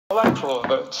electoral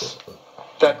votes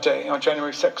that day on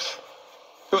January 6th.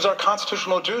 It was our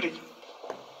constitutional duty.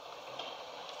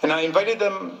 And I invited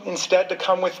them instead to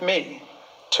come with me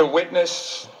to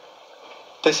witness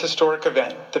this historic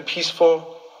event, the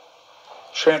peaceful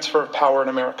transfer of power in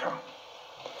America.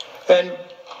 And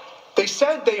they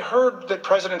said they heard that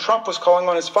President Trump was calling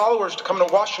on his followers to come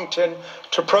to Washington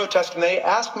to protest, and they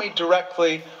asked me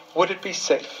directly, would it be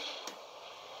safe?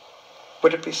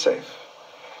 Would it be safe?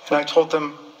 And I told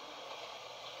them,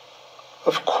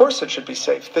 of course it should be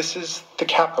safe. This is the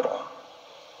Capitol.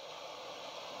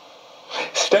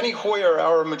 Steny Hoyer,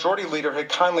 our majority leader, had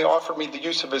kindly offered me the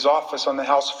use of his office on the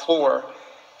House floor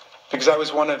because I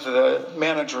was one of the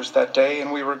managers that day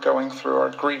and we were going through our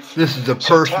grief. This is a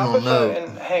personal note.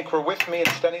 Tabitha and Hank were with me in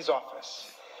Steny's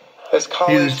office. As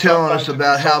he was telling us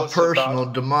about how personal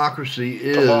democracy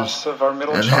is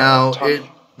and how it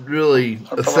really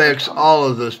affects all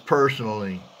of us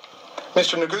personally.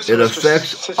 Mr. Negusson, it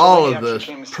affects all of us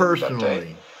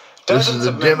personally. This is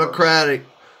the Democratic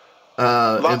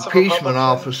impeachment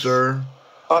officer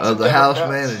of the House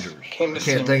managers. I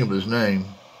can't think of his name.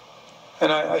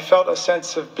 And I felt a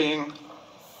sense of being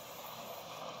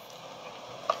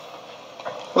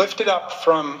lifted up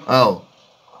from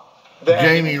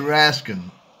Jamie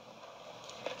Raskin.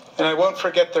 And I won't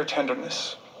forget their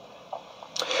tenderness.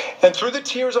 And through the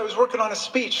tears, I was working on a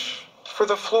speech for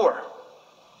the floor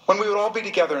when we would all be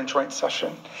together in joint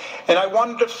session. And I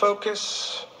wanted to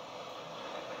focus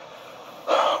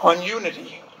on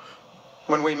unity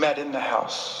when we met in the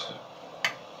House.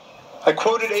 I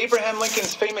quoted Abraham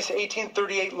Lincoln's famous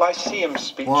 1838 Lyceum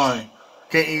speech. Why?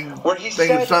 Can't you where he think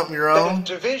said of something your own?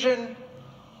 That if division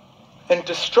and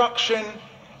destruction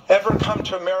ever come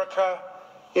to America,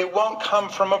 it won't come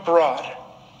from abroad.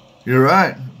 You're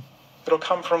right. It'll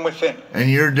come from within.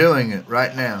 And you're doing it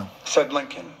right now, said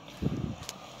Lincoln.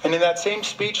 And in that same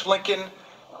speech, Lincoln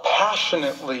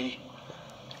passionately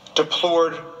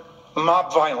deplored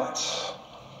mob violence.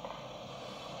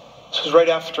 This was right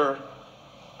after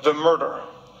the murder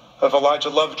of Elijah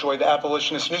Lovejoy, the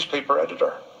abolitionist newspaper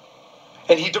editor.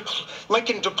 And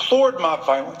Lincoln deplored mob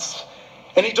violence,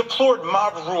 and he deplored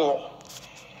mob rule,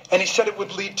 and he said it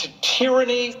would lead to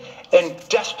tyranny and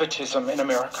despotism in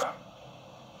America.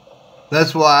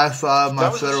 That's why I filed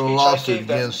my federal lawsuit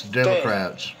against the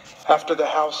Democrats. After the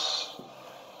House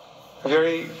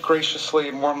very graciously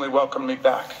and warmly welcomed me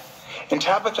back. And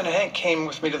Tabitha and Hank came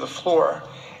with me to the floor,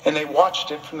 and they watched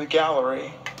it from the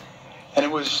gallery. And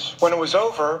when it was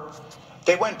over,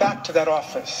 they went back to that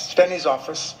office, Steny's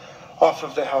office, off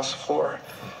of the House floor.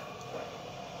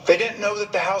 They didn't know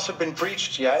that the House had been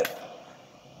breached yet,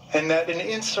 and that an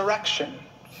insurrection,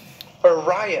 a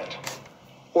riot,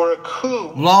 or a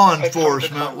coup, law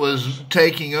enforcement was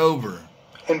taking over.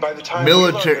 And by the time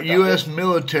U.S.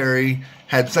 military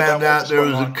had found out there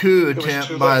was a coup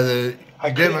attempt by the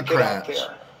Democrats. Get out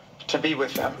there to be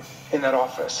with them in that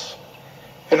office.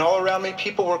 And all around me,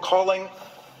 people were calling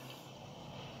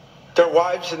their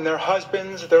wives and their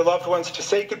husbands, their loved ones, to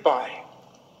say goodbye.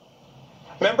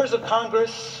 Members of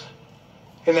Congress,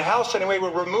 in the House anyway,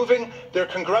 were removing their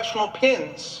congressional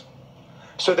pins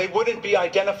so they wouldn't be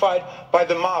identified by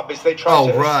the mob as they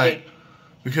tried to escape.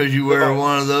 Because you wear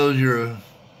one of those, you're a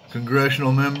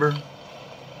congressional member?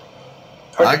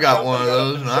 I got one of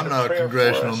those, and I'm not a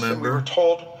congressional member. We were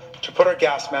told to put our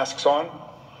gas masks on.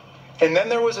 And then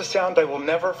there was a sound I will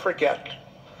never forget.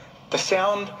 The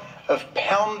sound of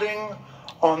pounding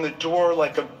on the door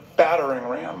like a battering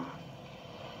ram.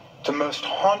 The most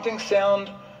haunting sound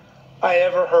I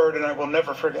ever heard, and I will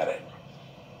never forget it.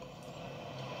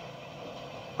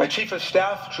 My chief of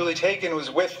staff, Julie Tagan, was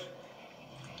with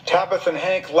Tabitha and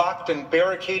Hank locked and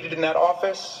barricaded in that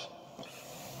office.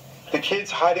 The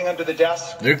kids hiding under the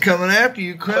desk. They're coming after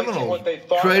you, criminals,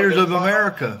 traitors of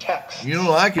America. You don't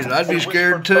like it. I'd be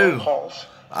scared too.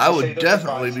 I would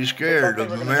definitely be scared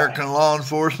of American law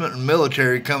enforcement and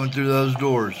military coming through those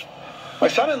doors. My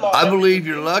son-in-law. I believe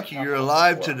you're lucky you're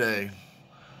alive today.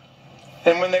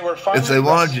 And when they were finally if they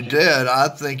wanted you dead, I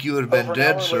think you would have been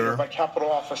dead, sir. By Capitol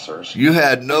officers. You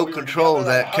had no control of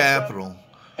that Capitol.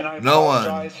 No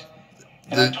one.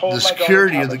 The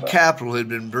security of the Capitol had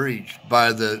been breached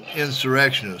by the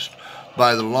insurrectionists,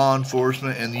 by the law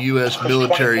enforcement, and the U.S.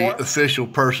 military official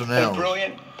personnel. A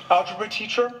brilliant algebra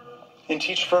teacher in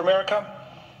Teach for America.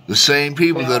 The same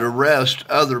people that arrest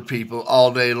other people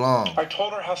all day long. I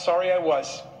told her how sorry I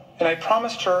was, and I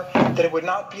promised her that it would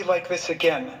not be like this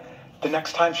again the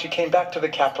next time she came back to the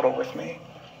Capitol with me.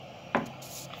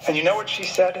 And you know what she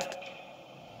said?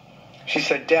 She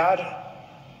said, "Dad,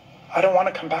 I don't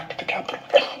want to come back to the Capitol."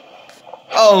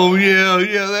 Oh, yeah,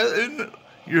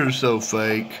 you're so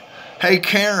fake. Hey,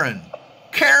 Karen,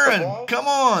 come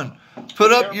on.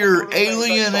 Put up your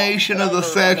alienation of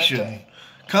affection.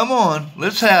 Come on,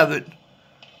 let's have it.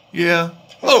 Yeah.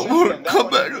 Oh,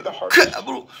 come back to the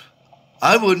Capitol.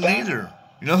 I wouldn't either.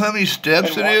 You know how many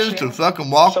steps it is to fucking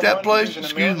walk that place?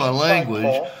 Excuse my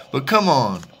language, but come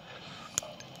on.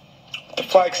 The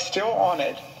flag's still on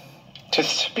it, to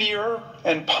spear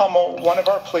and pummel one of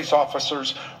our police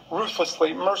officers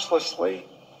ruthlessly, mercilessly,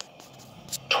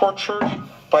 tortured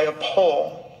by a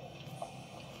pole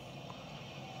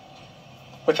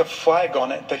with a flag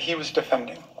on it that he was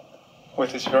defending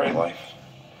with his very life.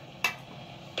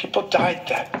 People died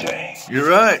that day. You're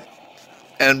right.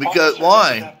 And because,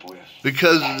 why?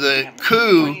 Because of the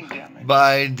coup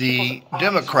by the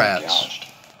Democrats.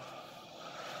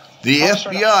 The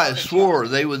FBI swore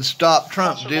they would stop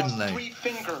Trump, didn't they?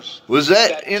 Was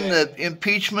that in the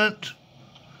impeachment?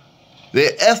 The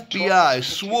FBI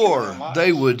swore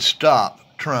they would stop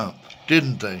Trump,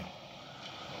 didn't they?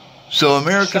 So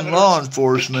American law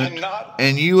enforcement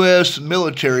and U.S.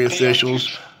 military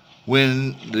officials,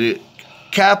 when the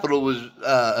Capitol was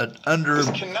under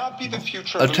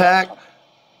attack,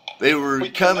 they were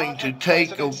coming to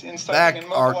take back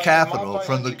our capital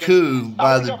from the coup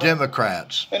by the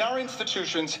Democrats. In our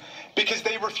institutions, because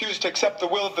they refused to accept the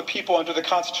will of the people under the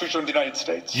Constitution of the United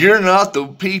States. You're not the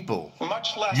people.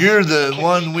 You're the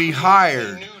one we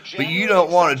hired, but you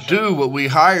don't want to do what we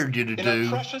hired you to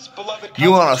do.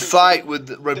 You want to fight with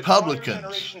the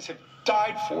Republicans. Have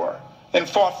died for and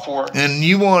fought for. And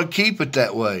you want to keep it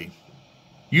that way.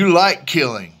 You like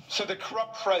killing. So the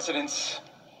corrupt presidents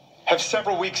have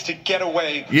several weeks to get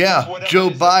away. Yeah, Joe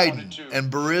Biden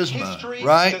and Burisma,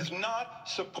 right? Does not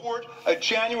support a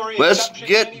January Let's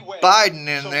get Biden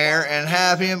in there and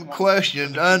have him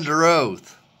questioned under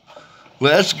oath.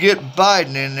 Let's get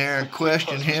Biden in there and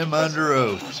question him under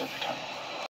oath.